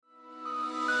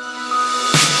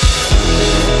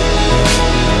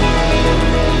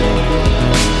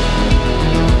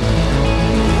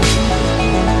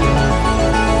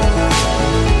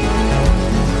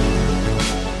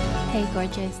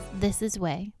This is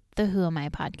Way, the Who Am I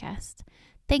podcast.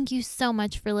 Thank you so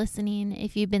much for listening.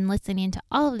 If you've been listening to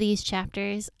all of these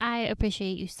chapters, I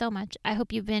appreciate you so much. I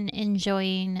hope you've been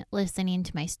enjoying listening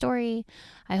to my story.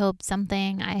 I hope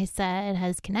something I said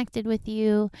has connected with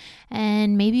you,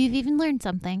 and maybe you've even learned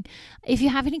something. If you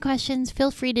have any questions,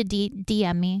 feel free to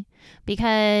DM me,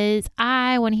 because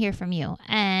I want to hear from you,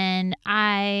 and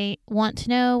I want to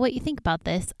know what you think about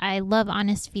this. I love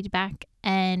honest feedback.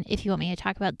 And if you want me to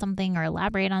talk about something or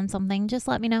elaborate on something, just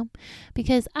let me know,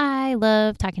 because I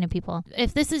love talking to people.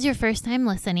 If this is your first time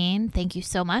listening, thank you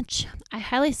so much. I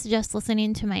highly suggest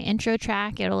listening to my intro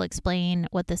track. It'll explain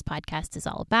what this podcast is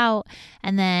all about.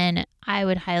 And then I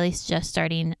would highly suggest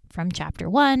starting from chapter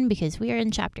 1, because we are in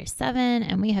chapter 7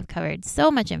 and we have covered so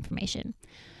much information.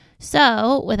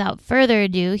 So without further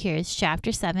ado, here's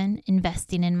chapter 7,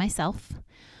 Investing in Myself.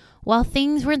 While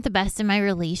things weren't the best in my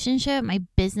relationship, my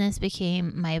business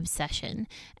became my obsession,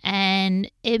 and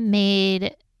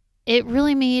it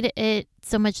really made it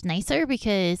so much nicer,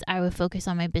 because I would focus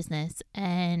on my business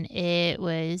and it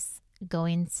was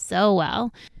going so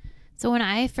well. So when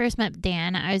I first met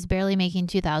Dan, I was barely making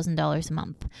 $2,000 a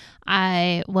month.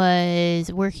 I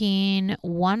was working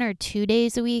 1 or 2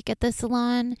 days a week at the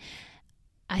salon.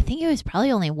 I think it was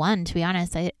probably only one, to be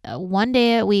honest. 1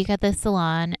 day a week at the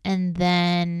salon, and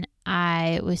then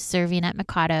I was serving at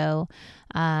Mikado,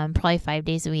 probably 5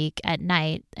 days a week at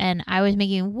night. And I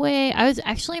was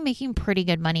actually making pretty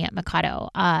good money at Mikado.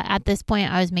 At this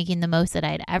point, I was making the most that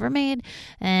I'd ever made.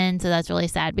 And so that's really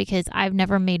sad, because I've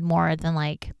never made more than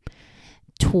like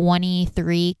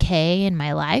 $23,000 in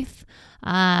my life.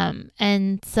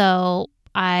 And so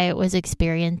I was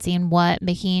experiencing what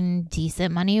making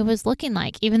decent money was looking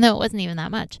like, even though it wasn't even that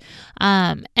much.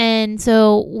 And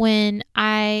so when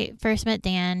I first met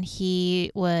Dan,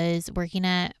 he was working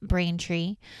at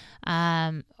Braintree.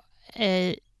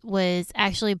 It was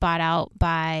actually bought out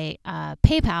by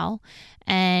PayPal,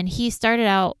 and he started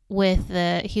out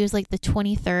he was like the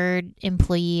 23rd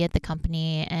employee at the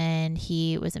company, and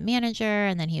he was a manager,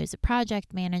 and then he was a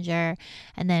project manager,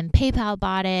 and then PayPal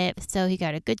bought it, so he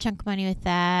got a good chunk of money with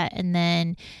that. And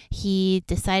then he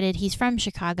decided, he's from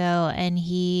Chicago, and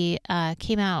he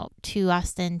came out to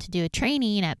Austin to do a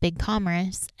training at Big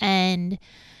Commerce, and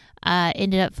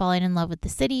ended up falling in love with the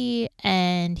city.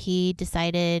 And he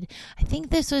decided, I think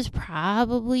this was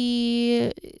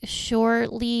probably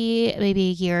shortly, maybe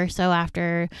a year or so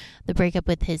after the breakup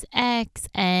with his ex,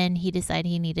 and he decided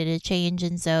he needed a change.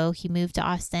 And so he moved to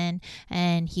Austin,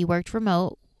 and he worked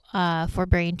remote for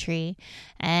Braintree.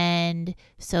 And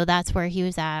so that's where he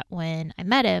was at when I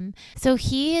met him. So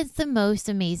he is the most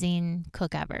amazing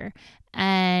cook ever,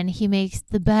 and he makes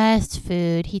the best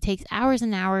food. He takes hours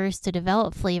and hours to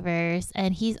develop flavors,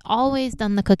 and he's always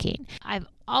done the cooking. I've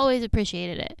always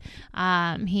appreciated it.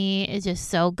 He is just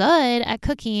so good at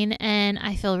cooking, and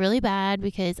I feel really bad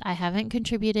because I haven't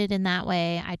contributed in that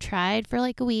way. I tried for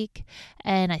like a week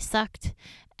and I sucked.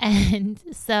 And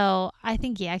so I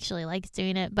think he actually likes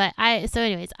doing it. But I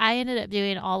ended up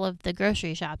doing all of the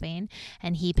grocery shopping,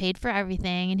 and he paid for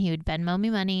everything, and he would Venmo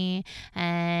me money,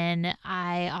 and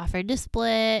I offered to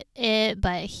split it,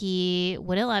 but he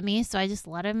wouldn't let me. So I just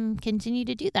let him continue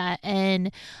to do that.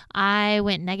 And I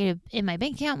went negative in my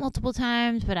bank account multiple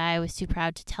times, but I was too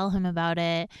proud to tell him about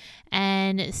it.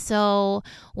 And so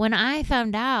when I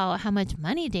found out how much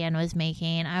money Dan was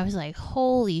making, I was like,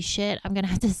 holy shit, I'm going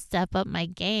to have to step up my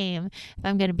game if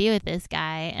I'm going to be with this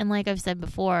guy. And like I've said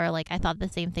before, like I thought the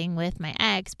same thing with my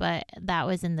ex, but that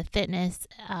was in the fitness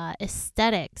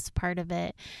aesthetics part of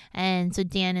it. And so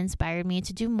Dan inspired me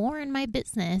to do more in my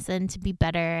business, and to be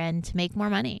better, and to make more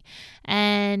money,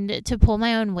 and to pull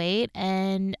my own weight.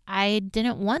 And I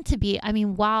didn't want to be,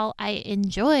 while I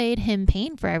enjoyed him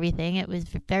paying for everything, it was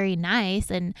very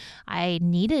nice, and I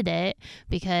needed it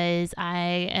because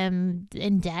I am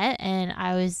in debt, and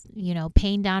I was,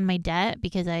 paying down my debt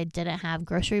because I didn't have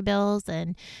grocery bills,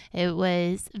 and it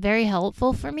was very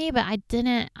helpful for me. But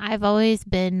I've always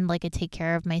been like a take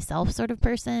care of myself sort of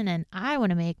person, and I want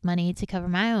to make money to cover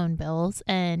my own bills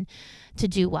and to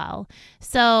do well.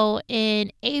 So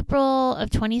in April of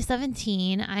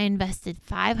 2017, I invested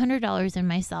 $500 in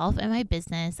myself and my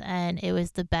business, and it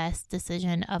was the best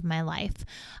decision of my life.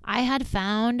 I had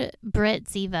found Britt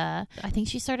Ziva. I think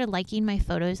she started liking my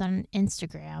photos on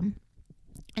Instagram,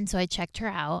 and so I checked her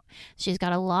out. She's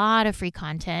got a lot of free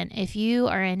content. If you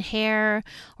are in hair,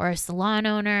 or a salon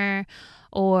owner,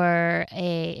 or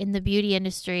in the beauty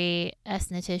industry,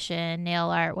 esthetician, nail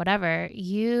art, whatever,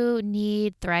 you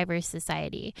need Thrivers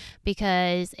Society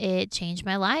because it changed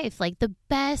my life. Like the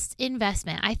best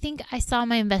investment. I think I saw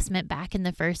my investment back in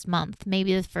the first month,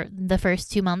 maybe the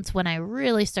first 2 months when I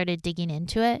really started digging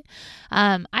into it.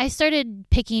 I started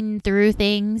picking through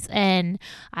things, and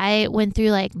I went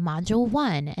through like module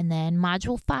 1 and then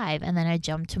module 5, and then I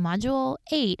jumped to module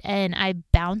 8, and I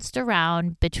bounced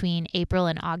around between April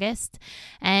and August.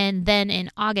 And then in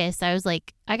August, I was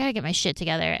like, I got to get my shit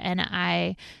together. And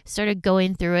I started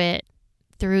going through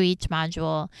each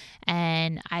module,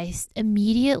 and I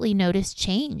immediately noticed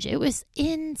change. It was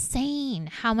insane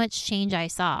how much change I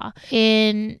saw.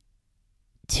 In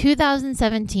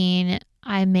 2017,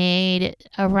 I made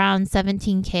around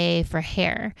 $17,000 for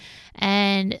hair.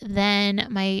 And then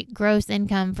my gross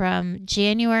income from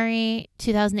January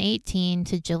 2018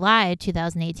 to July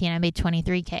 2018, I made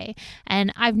 $23,000.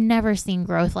 And I've never seen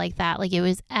growth like that. Like it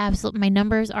was absolute. My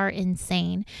numbers are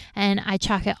insane. And I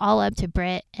chalk it all up to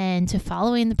Britt and to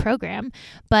following the program.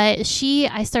 But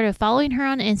I started following her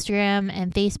on Instagram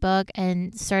and Facebook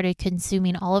and started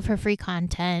consuming all of her free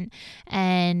content.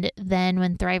 And then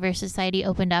when Thrivers Society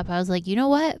opened up, I was like, you know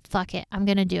what? Fuck it. I'm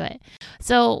going to do it.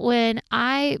 So when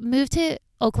I moved to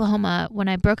Oklahoma, when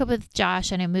I broke up with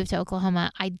Josh and I moved to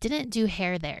Oklahoma, I didn't do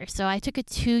hair there. So I took a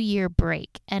 2-year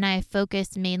break and I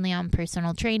focused mainly on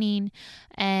personal training,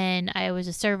 and I was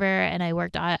a server and I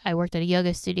worked at a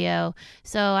yoga studio.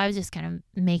 So I was just kind of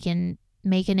making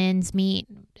ends meet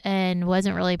and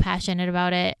wasn't really passionate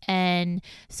about it. And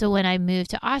so when I moved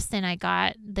to Austin,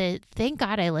 thank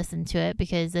God I listened to it,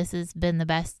 because this has been the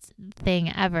best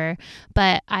thing ever.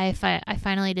 But I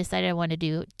finally decided I wanted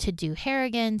to do hair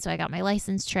again. So I got my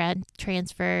license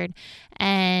transferred,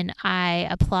 and I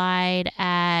applied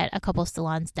at a couple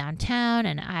salons downtown,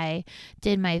 and I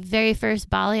did my very first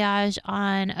balayage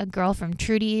on a girl from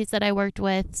Trudy's that I worked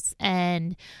with.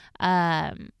 And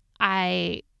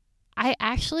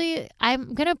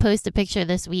I'm going to post a picture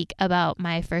this week about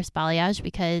my first balayage,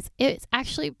 because it's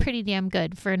actually pretty damn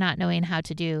good for not knowing how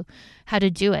to do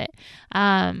it.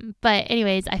 But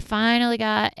anyways, I finally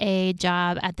got a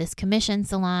job at this commission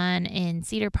salon in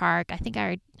Cedar Park. I think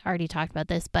I already talked about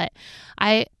this, but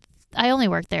I only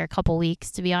worked there a couple weeks,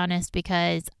 to be honest,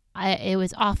 because it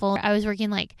was awful. I was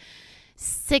working like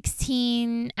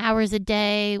 16 hours a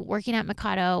day, working at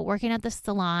Mikado, working at the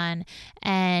salon,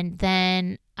 and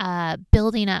then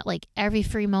building up like every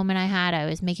free moment I had. I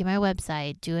was making my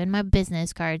website, doing my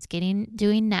business cards, doing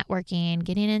networking,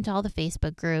 getting into all the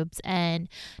Facebook groups, and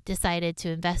decided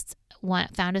to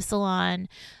found a salon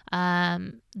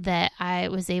that I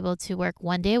was able to work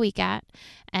 1 day a week at.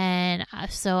 And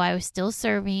so I was still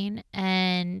serving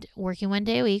and working 1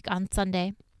 day a week on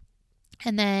Sunday.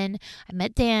 And then I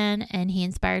met Dan, and he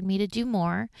inspired me to do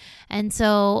more. And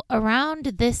so around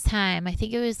this time, I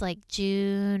think it was like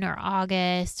June or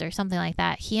August or something like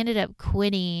that, he ended up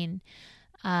quitting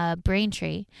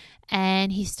Braintree,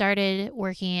 and he started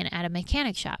working at a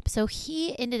mechanic shop. So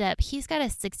he's got a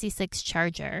 66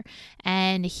 Charger,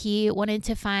 and he wanted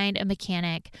to find a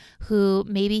mechanic who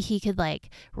maybe he could like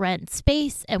rent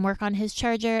space and work on his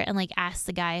Charger and like ask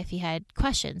the guy if he had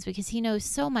questions, because he knows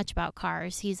so much about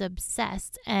cars. He's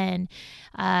obsessed, and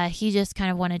he just kind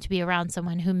of wanted to be around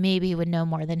someone who maybe would know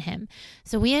more than him.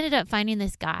 So we ended up finding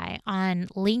this guy on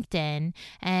LinkedIn,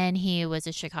 and he was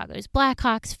a Chicago's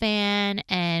Blackhawks fan,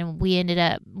 and we ended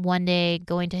up one day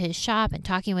going to his shop and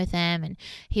talking with him, and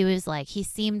he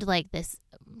seemed like this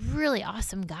really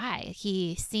awesome guy.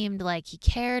 He seemed like he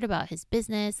cared about his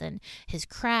business and his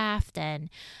craft, and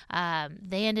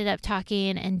they ended up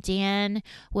talking, and Dan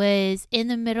was in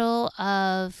the middle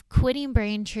of quitting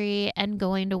Braintree and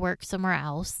going to work somewhere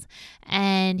else,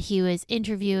 and he was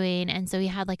interviewing, and so he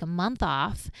had like a month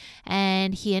off,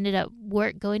 and he ended up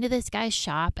going to this guy's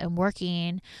shop and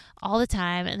working all the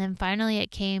time. And then finally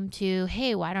it came to,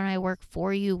 hey, why don't I work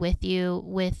for you, with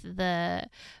the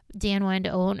Dan wanted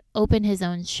to open his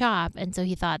own shop. And so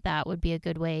he thought that would be a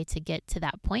good way to get to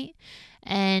that point.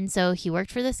 And so he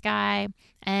worked for this guy,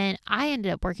 and I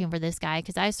ended up working for this guy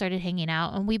because I started hanging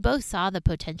out, and we both saw the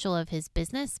potential of his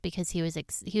business because he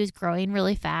was growing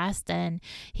really fast, and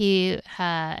he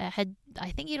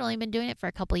I think he'd only been doing it for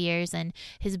a couple of years, and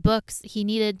his books, he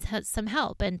needed some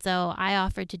help. And so I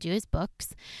offered to do his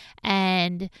books,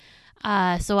 and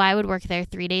So I would work there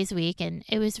 3 days a week, and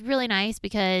it was really nice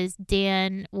because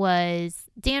Dan was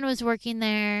working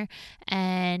there,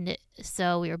 and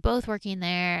so we were both working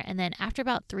there. And then after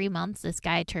about 3 months, this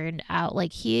guy turned out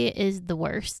like he is the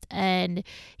worst, and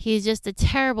he's just a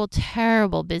terrible,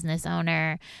 terrible business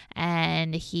owner.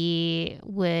 And he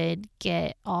would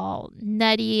get all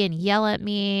nutty and yell at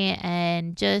me,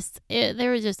 and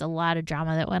there was just a lot of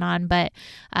drama that went on. But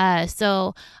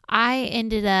so I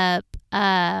ended up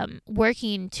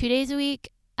working 2 days a week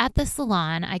at the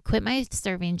salon. I quit my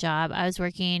serving job. I was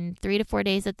working 3 to 4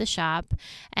 days at the shop,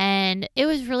 and it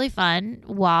was really fun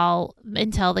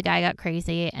until the guy got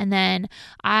crazy. And then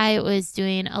I was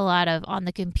doing a lot of on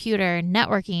the computer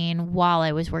networking while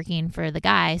I was working for the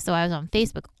guy. So I was on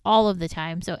Facebook all of the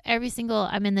time. So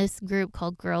I'm in this group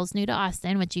called Girls New to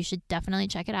Austin, which you should definitely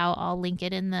check it out. I'll link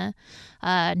it in the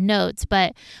notes.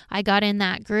 But I got in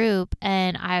that group,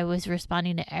 and I was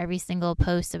responding to every single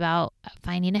post about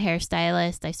finding a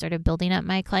hairstylist. I started building up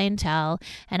my clientele,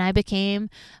 and I became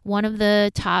one of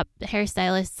the top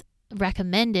hairstylists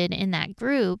recommended in that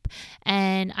group.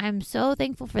 And I'm so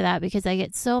thankful for that because I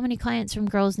get so many clients from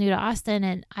Girls New to Austin,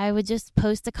 and I would just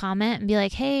post a comment and be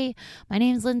like, hey, my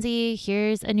name's Lindsay,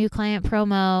 here's a new client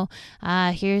promo,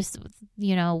 here's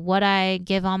what I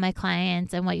give all my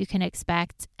clients and what you can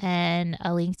expect, and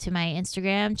a link to my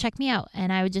Instagram, check me out.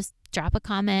 And I would just drop a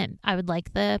comment. I would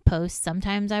like the post.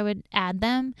 Sometimes I would add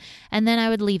them, and then I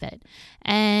would leave it.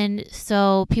 And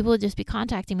so people would just be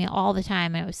contacting me all the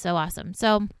time, and it was so awesome.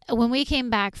 So when we came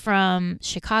back from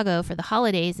Chicago for the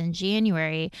holidays in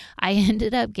January, I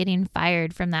ended up getting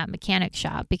fired from that mechanic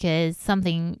shop because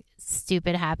something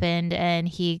stupid happened, and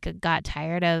he got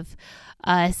tired of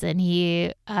us, and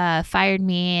he fired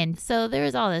me. And so there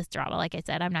was all this drama. Like I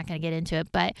said, I'm not going to get into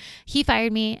it, but he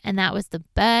fired me, and that was the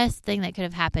best thing that could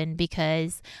have happened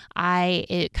because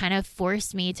it kind of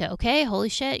forced me to, okay, holy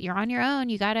shit, you're on your own.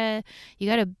 You gotta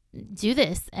do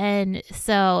this. And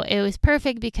so it was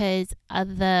perfect because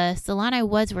the salon I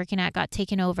was working at got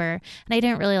taken over, and I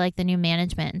didn't really like the new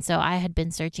management. And so I had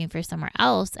been searching for somewhere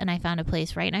else, and I found a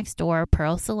place right next door,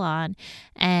 Pearl Salon,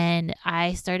 and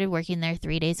I started working there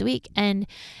 3 days a week. And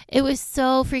it was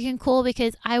so freaking cool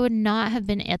because I would not have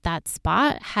been at that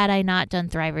spot had I not done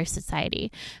Thriver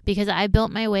Society, because I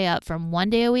built my way up from 1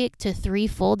 day a week to 3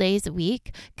 full days a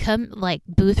week, like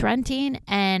booth renting,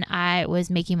 and I was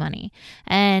making money.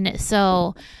 And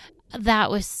so that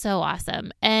was so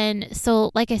awesome. And so,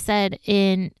 like I said,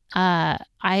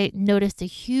 I noticed a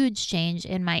huge change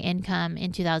in my income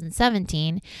in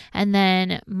 2017, and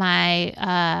then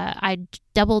I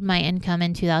doubled my income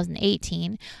in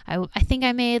 2018. I think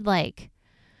I made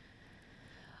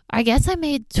I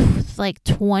made like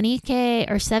 20K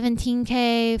or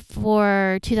 17K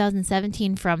for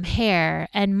 2017 from hair.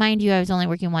 And mind you, I was only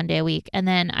working 1 day a week. And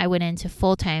then I went into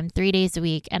full time 3 days a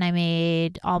week, and I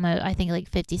made almost, I think, like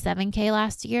 57K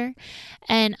last year.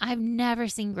 And I've never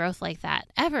seen growth like that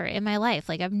ever in my life.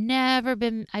 Like I've never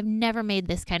made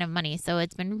this kind of money. So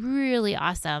it's been really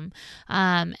awesome.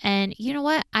 And you know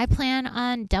what? I plan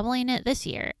on doubling it this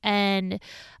year, and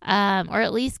or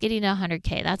at least getting to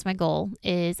 100K. That's my goal,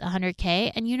 is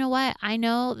 100K. And you know what? I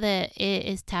know that it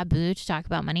is taboo to talk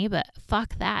about money, but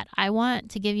fuck that. I want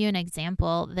to give you an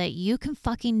example that you can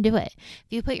fucking do it.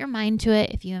 If you put your mind to it,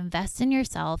 if you invest in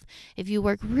yourself, if you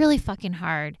work really fucking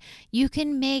hard, you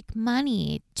can make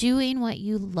money doing what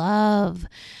you love.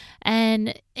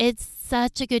 And it's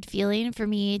such a good feeling for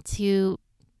me to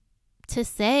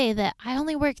say that I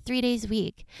only work 3 days a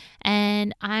week,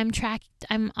 and I'm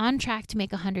on track to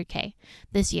make 100K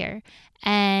this year.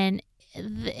 And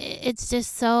it's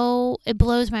just it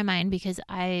blows my mind because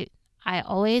I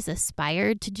always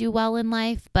aspired to do well in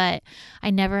life, but I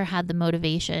never had the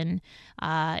motivation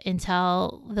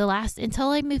until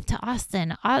I moved to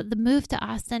Austin. The move to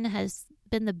Austin has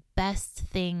been the best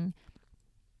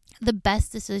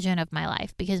decision of my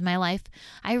life, because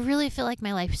I really feel like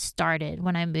my life started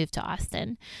when I moved to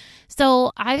Austin.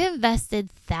 So I've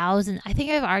invested I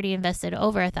think I've already invested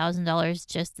over $1,000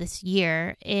 just this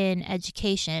year in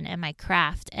education and my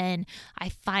craft. And I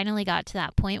finally got to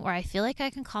that point where I feel like I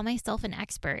can call myself an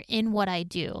expert in what I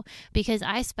do, because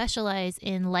I specialize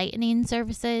in lightening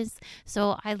services.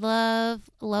 So I love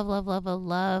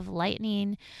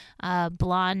lightening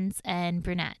blondes and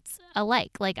brunettes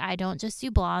alike. Like I don't just do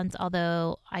blondes,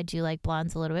 although I do like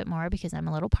blondes a little bit more because I'm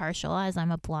a little partial, as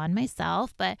I'm a blonde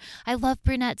myself, but I love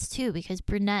brunettes too, because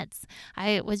brunettes,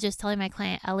 I was just telling my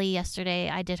client Ellie yesterday,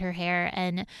 I did her hair,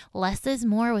 and less is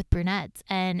more with brunettes,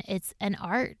 and it's an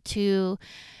art to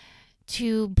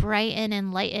to brighten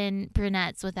and lighten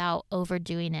brunettes without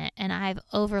overdoing it. And I've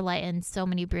over lightened so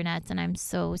many brunettes, and I'm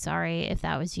so sorry if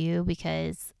that was you,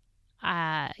 because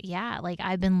like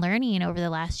I've been learning over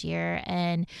the last year.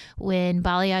 And when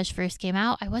balayage first came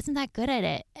out, I wasn't that good at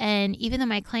it. And even though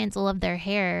my clients love their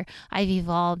hair, I've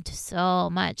evolved so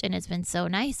much, and it's been so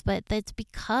nice. But that's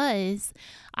because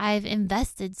I've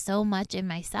invested so much in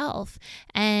myself.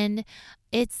 And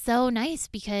it's so nice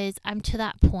because I'm to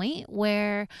that point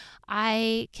where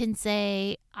I can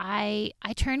say I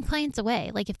turn clients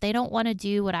away. Like if they don't want to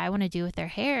do what I want to do with their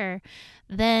hair,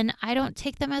 then I don't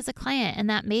take them as a client. And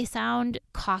that may sound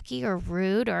cocky or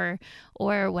rude or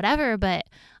whatever, but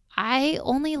I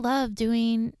only love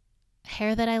doing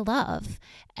hair that I love.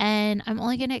 And I'm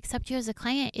only going to accept you as a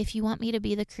client if you want me to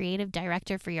be the creative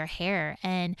director for your hair.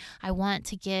 And I want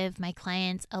to give my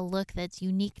clients a look that's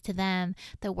unique to them,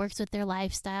 that works with their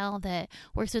lifestyle, that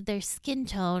works with their skin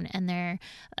tone and their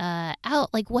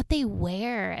like what they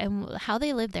wear and how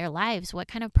they live their lives, what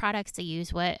kind of products they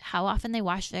use, how often they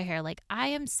wash their hair. Like I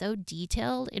am so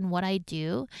detailed in what I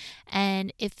do,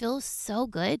 and it feels so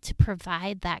good to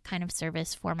provide that kind of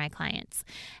service for my clients.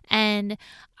 And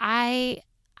I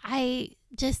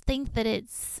just think that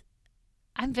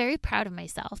I'm very proud of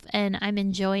myself, and I'm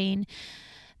enjoying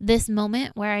this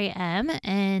moment where I am,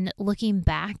 and looking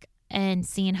back and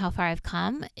seeing how far I've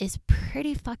come is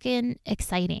pretty fucking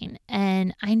exciting.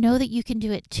 And I know that you can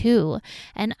do it too.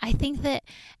 And I think that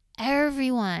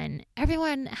everyone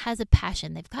has a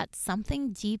passion. They've got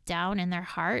something deep down in their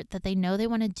heart that they know they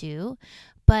want to do,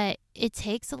 but it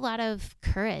takes a lot of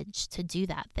courage to do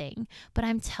that thing. But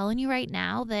I'm telling you right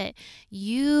now that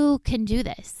you can do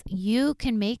this. You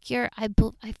can make I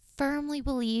firmly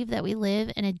believe that we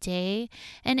live in a day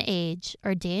and age,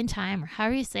 or day and time, or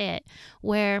however you say it,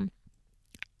 where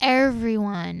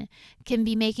everyone can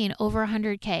be making over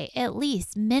 100K, at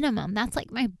least minimum. That's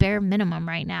like my bare minimum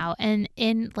right now. And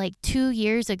in like 2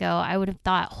 years ago, I would have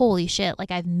thought, holy shit, like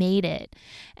I've made it.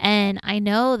 And I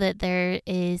know that there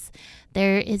is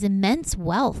immense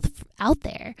wealth out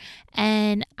there.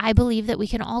 And I believe that we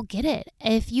can all get it.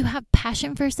 If you have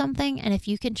passion for something, and if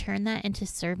you can turn that into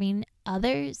serving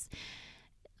others,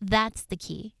 that's the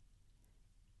key.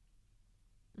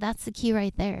 That's the key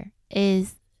right there,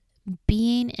 is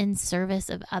being in service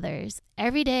of others.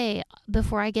 Every day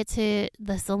before I get to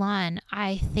the salon,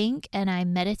 I think and I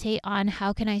meditate on,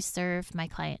 how can I serve my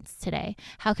clients today?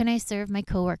 How can I serve my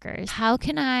coworkers? How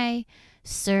can I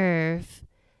serve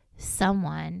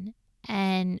someone?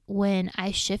 And when I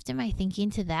shifted my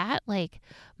thinking to that, like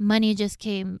money just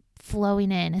came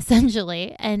flowing in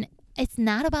essentially. And it's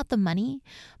not about the money,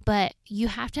 but you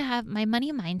have to have, my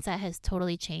money mindset has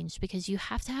totally changed, because you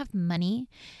have to have money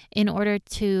in order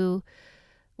to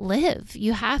live.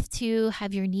 You have to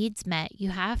have your needs met.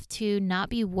 You have to not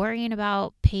be worrying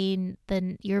about paying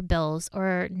your bills,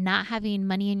 or not having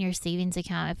money in your savings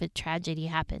account if a tragedy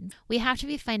happens. We have to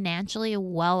be financially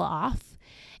well off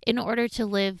in order to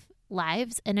live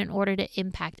lives and in order to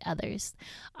impact others.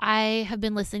 I have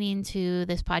been listening to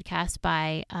this podcast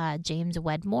by James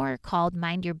Wedmore called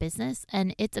Mind Your Business,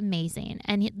 and it's amazing.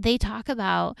 And they talk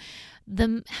about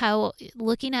how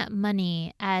looking at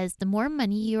money as, the more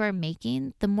money you are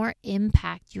making, the more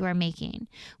impact you are making.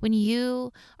 When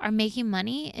you are making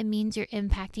money, it means you're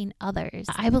impacting others.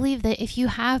 I believe that if you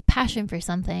have passion for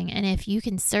something, and if you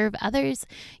can serve others,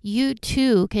 you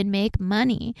too can make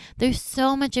money. There's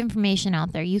so much information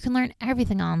out there. You can learn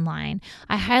everything online.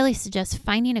 I highly suggest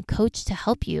finding a coach to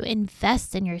help you.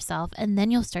 Invest in yourself, and then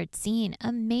you'll start seeing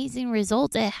amazing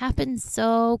results. It happens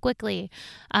so quickly,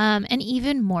 and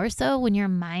even more so when your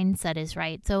mindset is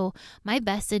right. So my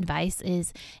best advice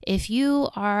is, if you've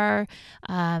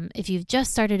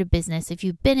just started a business, if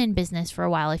you've been in business for a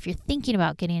while, if you're thinking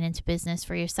about getting into business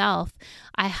for yourself,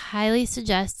 I highly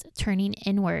suggest turning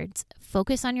inwards.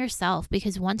 Focus on yourself,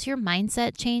 because once your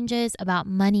mindset changes about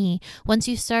money, once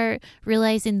you start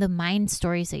realizing the mind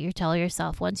stories that you tell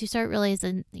yourself, once you start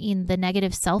realizing the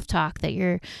negative self-talk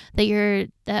that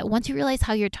once you realize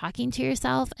how you're talking to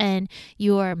yourself and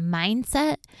your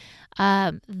mindset,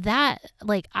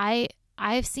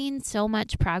 I've seen so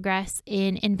much progress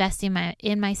in investing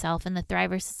in myself, and the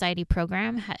Thriver Society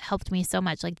program helped me so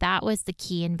much. Like, that was the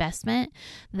key investment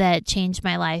that changed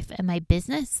my life and my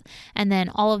business. And then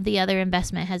all of the other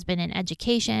investment has been in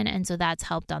education. And so that's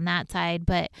helped on that side.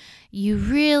 But you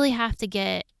really have to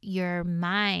get your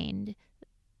mind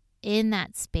in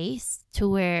that space to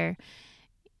where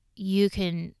you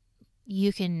can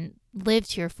live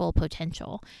to your full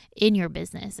potential in your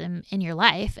business and in your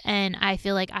life. And I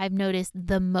feel like I've noticed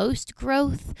the most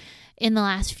growth in the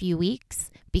last few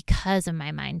weeks because of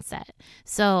my mindset.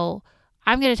 So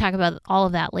I'm going to talk about all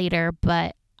of that later,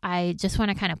 but I just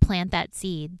want to kind of plant that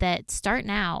seed that start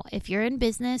now. If you're in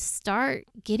business, start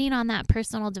getting on that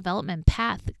personal development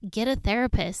path. Get a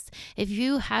therapist. If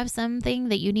you have something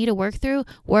that you need to work through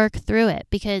it,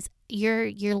 because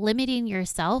you're limiting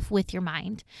yourself with your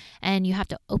mind, and you have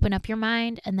to open up your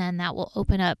mind, and then that will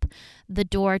open up the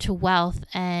door to wealth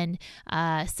and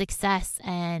success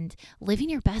and living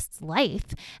your best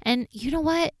life. And you know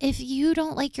what? If you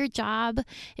don't like your job,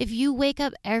 if you wake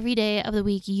up every day of the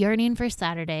week yearning for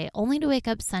Saturday, only to wake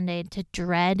up Sunday to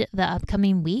dread the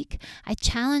upcoming week, I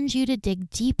challenge you to dig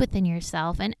deep within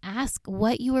yourself and ask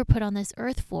what you were put on this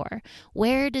earth for.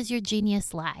 Where does your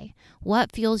genius lie?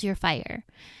 What fuels your fire?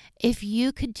 If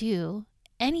you could do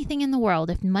anything in the world,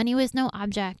 if money was no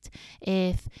object,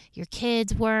 if your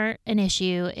kids weren't an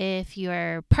issue, if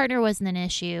your partner wasn't an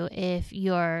issue, if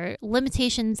your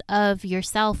limitations of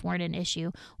yourself weren't an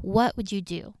issue, what would you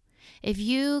do? If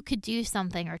you could do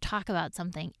something or talk about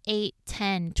something 8,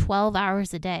 10, 12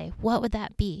 hours a day, what would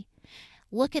that be?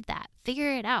 Look at that.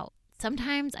 Figure it out.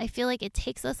 Sometimes I feel like it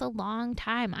takes us a long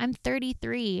time. I'm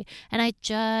 33 and I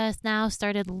just now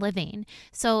started living.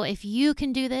 So if you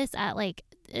can do this at like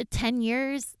 10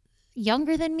 years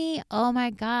younger than me, oh my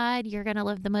God, you're going to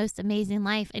live the most amazing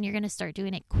life, and you're going to start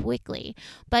doing it quickly.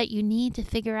 But you need to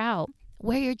figure out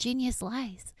where your genius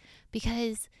lies,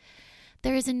 because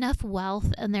there is enough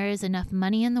wealth and there is enough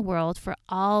money in the world for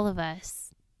all of us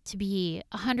to be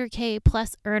 100K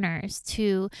plus earners,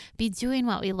 to be doing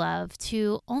what we love,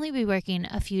 to only be working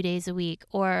a few days a week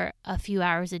or a few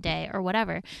hours a day or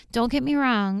whatever. Don't get me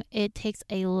wrong, it takes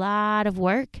a lot of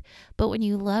work, but when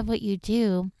you love what you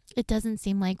do, it doesn't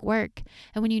seem like work.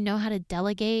 And when you know how to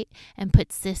delegate and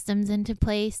put systems into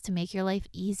place to make your life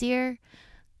easier,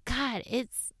 God,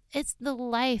 it's the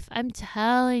life. I'm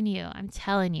telling you.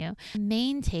 The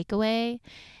main takeaway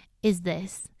is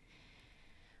this.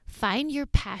 Find your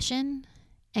passion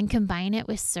and combine it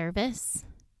with service,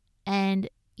 and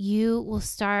you will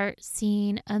start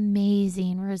seeing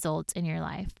amazing results in your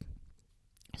life.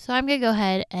 So I'm going to go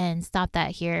ahead and stop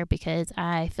that here, because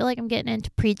I feel like I'm getting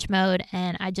into preach mode,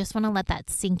 and I just want to let that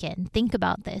sink in. Think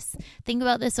about this. Think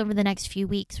about this over the next few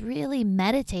weeks. Really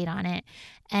meditate on it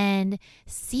and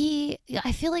see.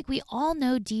 I feel like we all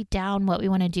know deep down what we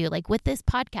want to do. Like with this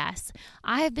podcast,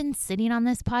 I have been sitting on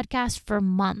this podcast for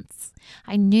months.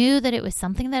 I knew that it was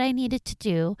something that I needed to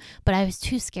do, but I was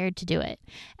too scared to do it.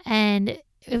 And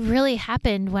it really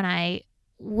happened when I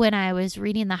was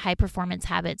reading the High Performance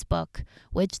Habits book,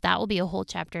 which that will be a whole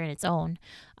chapter in its own.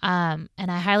 And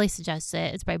I highly suggest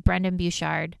it. It's by Brendon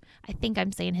Burchard. I think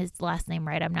I'm saying his last name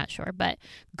right. I'm not sure, but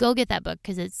go get that book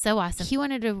because it's so awesome. He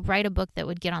wanted to write a book that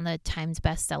would get on the Times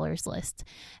bestsellers list.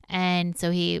 And so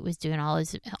he was doing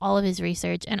all of his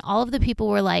research, and all of the people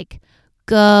were like,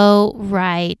 go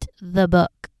write the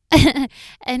book.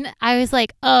 And I was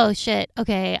like, oh shit,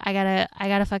 okay, I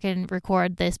gotta fucking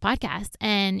record this podcast.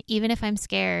 And even if I'm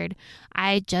scared,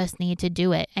 I just need to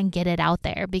do it and get it out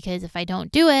there, because if I don't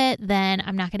do it, then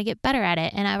I'm not gonna get better at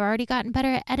it. And I've already gotten better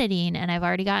at editing, and I've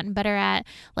already gotten better at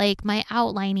like my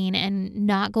outlining and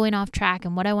not going off track,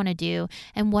 and what I want to do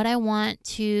and what I want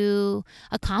to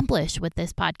accomplish with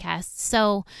this podcast.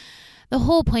 So the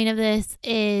whole point of this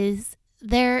is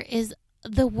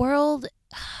the world,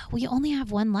 we only have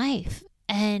one life,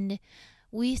 and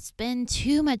we spend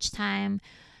too much time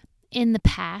in the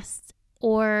past,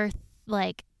 or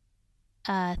like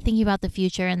thinking about the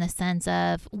future in the sense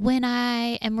of, when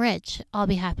I am rich, I'll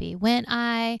be happy. When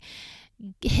I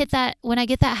get that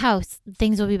house,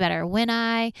 things will be better.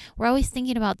 We're always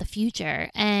thinking about the future,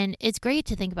 and it's great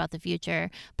to think about the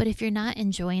future, but if you're not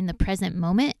enjoying the present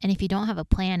moment, and if you don't have a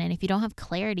plan, and if you don't have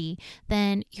clarity,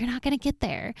 then you're not going to get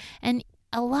there. And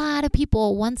a lot of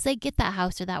people, once they get that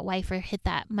house or that wife or hit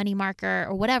that money marker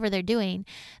or whatever they're doing,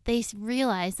 they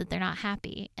realize that they're not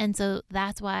happy. And so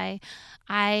that's why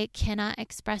I cannot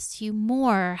express to you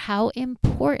more how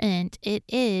important it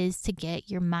is to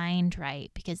get your mind right,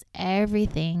 because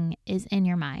everything is in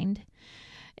your mind.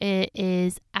 It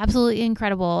is absolutely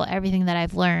incredible, everything that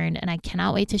I've learned, and I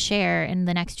cannot wait to share in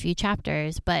the next few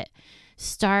chapters, but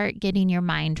start getting your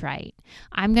mind right.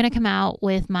 I'm going to come out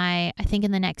with I think in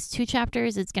the next 2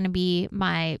 chapters, it's going to be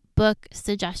my book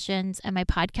suggestions and my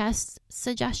podcast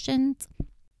suggestions.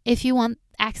 If you want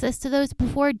access to those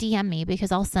before, DM me,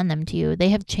 because I'll send them to you. They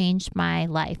have changed my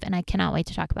life, and I cannot wait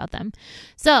to talk about them.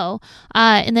 So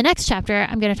in the next chapter,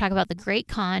 I'm going to talk about the Great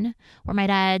Con, where my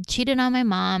dad cheated on my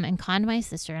mom and conned my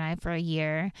sister and I for a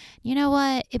year. You know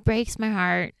what? It breaks my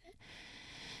heart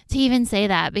to even say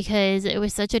that, because it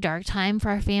was such a dark time for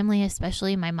our family,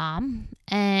 especially my mom.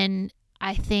 And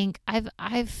I think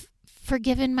I've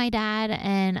forgiven my dad,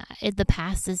 and the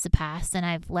past is the past, and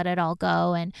I've let it all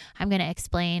go. And I'm going to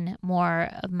explain more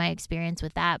of my experience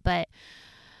with that. But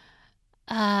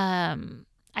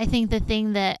I think the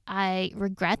thing that I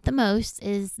regret the most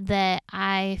is that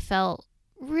I felt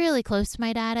really close to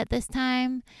my dad at this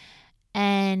time.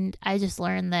 And I just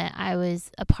learned that I was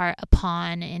a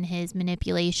pawn in his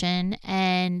manipulation.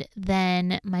 And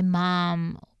then my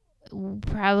mom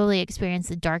probably experienced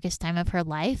the darkest time of her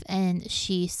life, and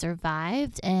she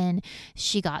survived and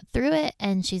she got through it,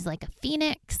 and she's like a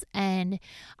phoenix. And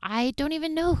I don't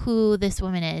even know who this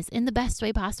woman is in the best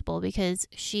way possible, because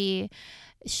she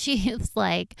is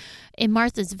like in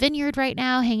Martha's Vineyard right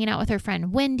now, hanging out with her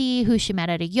friend Wendy, who she met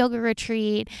at a yoga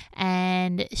retreat.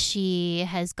 And she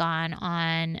has gone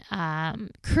on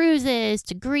cruises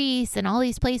to Greece and all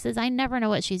these places. I never know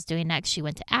what she's doing next. She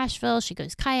went to Asheville. She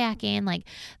goes kayaking. Like,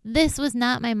 this was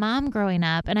not my mom growing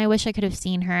up. And I wish I could have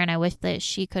seen her, and I wish that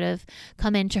she could have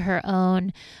come into her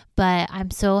own. But I'm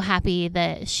so happy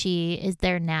that she is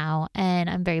there now, and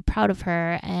I'm very proud of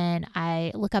her, and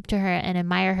I look up to her and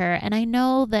admire her. And I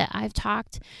know that I've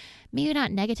talked, maybe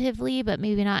not negatively, but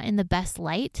maybe not in the best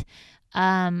light.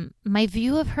 My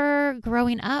view of her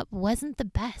growing up wasn't the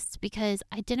best, because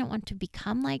I didn't want to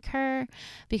become like her,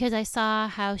 because I saw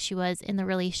how she was in the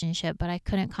relationship, but I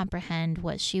couldn't comprehend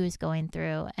what she was going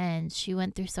through. And she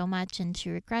went through so much, and she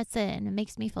regrets it, and it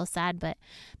makes me feel sad. But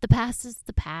the past is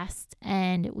the past,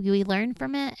 and we learn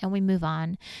from it and we move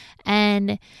on.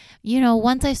 And,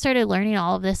 once I started learning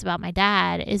all of this about my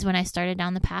dad is when I started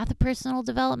down the path of personal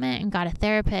development and got a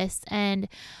therapist. And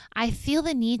I feel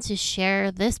the need to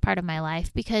share this part of my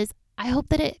life, because I hope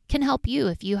that it can help you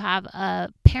if you have a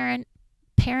parent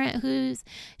who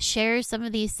shares some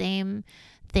of these same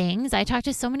things. I talk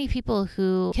to so many people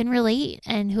who can relate,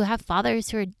 and who have fathers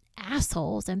who are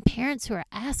assholes and parents who are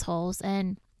assholes.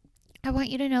 And I want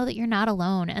you to know that you're not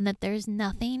alone, and that there's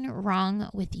nothing wrong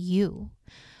with you.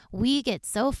 We get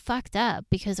so fucked up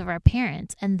because of our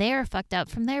parents, and they're fucked up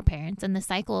from their parents, and the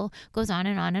cycle goes on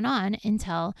and on and on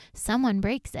until someone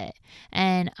breaks it.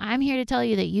 And I'm here to tell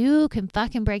you that you can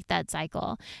fucking break that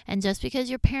cycle. And just because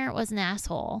your parent was an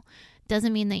asshole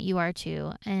doesn't mean that you are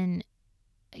too. And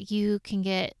you can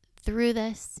get through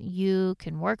this. You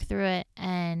can work through it.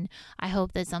 And I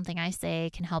hope that something I say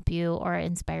can help you or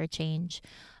inspire change.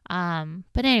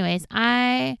 But anyways,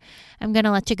 I am going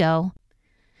to let you go.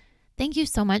 Thank you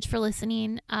so much for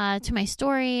listening to my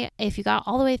story. If you got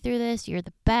all the way through this, you're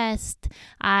the best.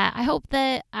 I hope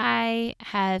that I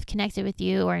have connected with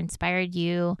you or inspired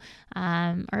you,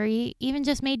 or even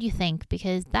just made you think,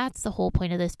 because that's the whole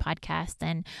point of this podcast.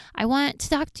 And I want to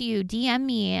talk to you. DM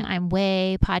me. I'm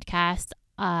Way Podcast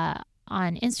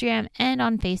on Instagram and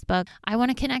on Facebook. I want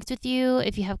to connect with you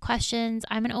if you have questions.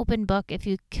 I'm an open book, if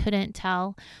you couldn't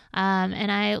tell.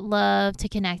 And I love to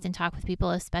connect and talk with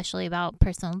people, especially about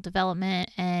personal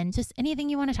development and just anything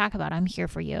you want to talk about. I'm here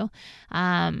for you.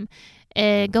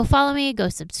 Go follow me, go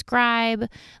subscribe,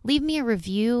 leave me a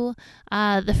review.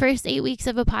 The first 8 weeks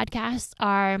of a podcast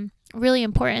are really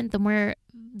important. The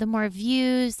more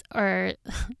views, or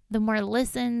the more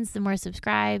listens, the more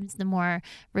subscribes, the more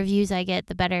reviews I get,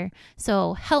 the better.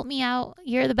 So help me out.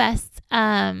 You're the best.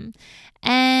 And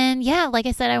yeah, like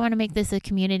I said, I want to make this a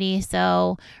community.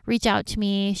 So reach out to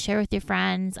me, share with your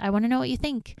friends. I want to know what you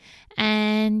think.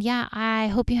 And yeah, I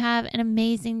hope you have an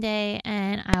amazing day,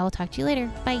 and I will talk to you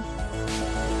later. Bye.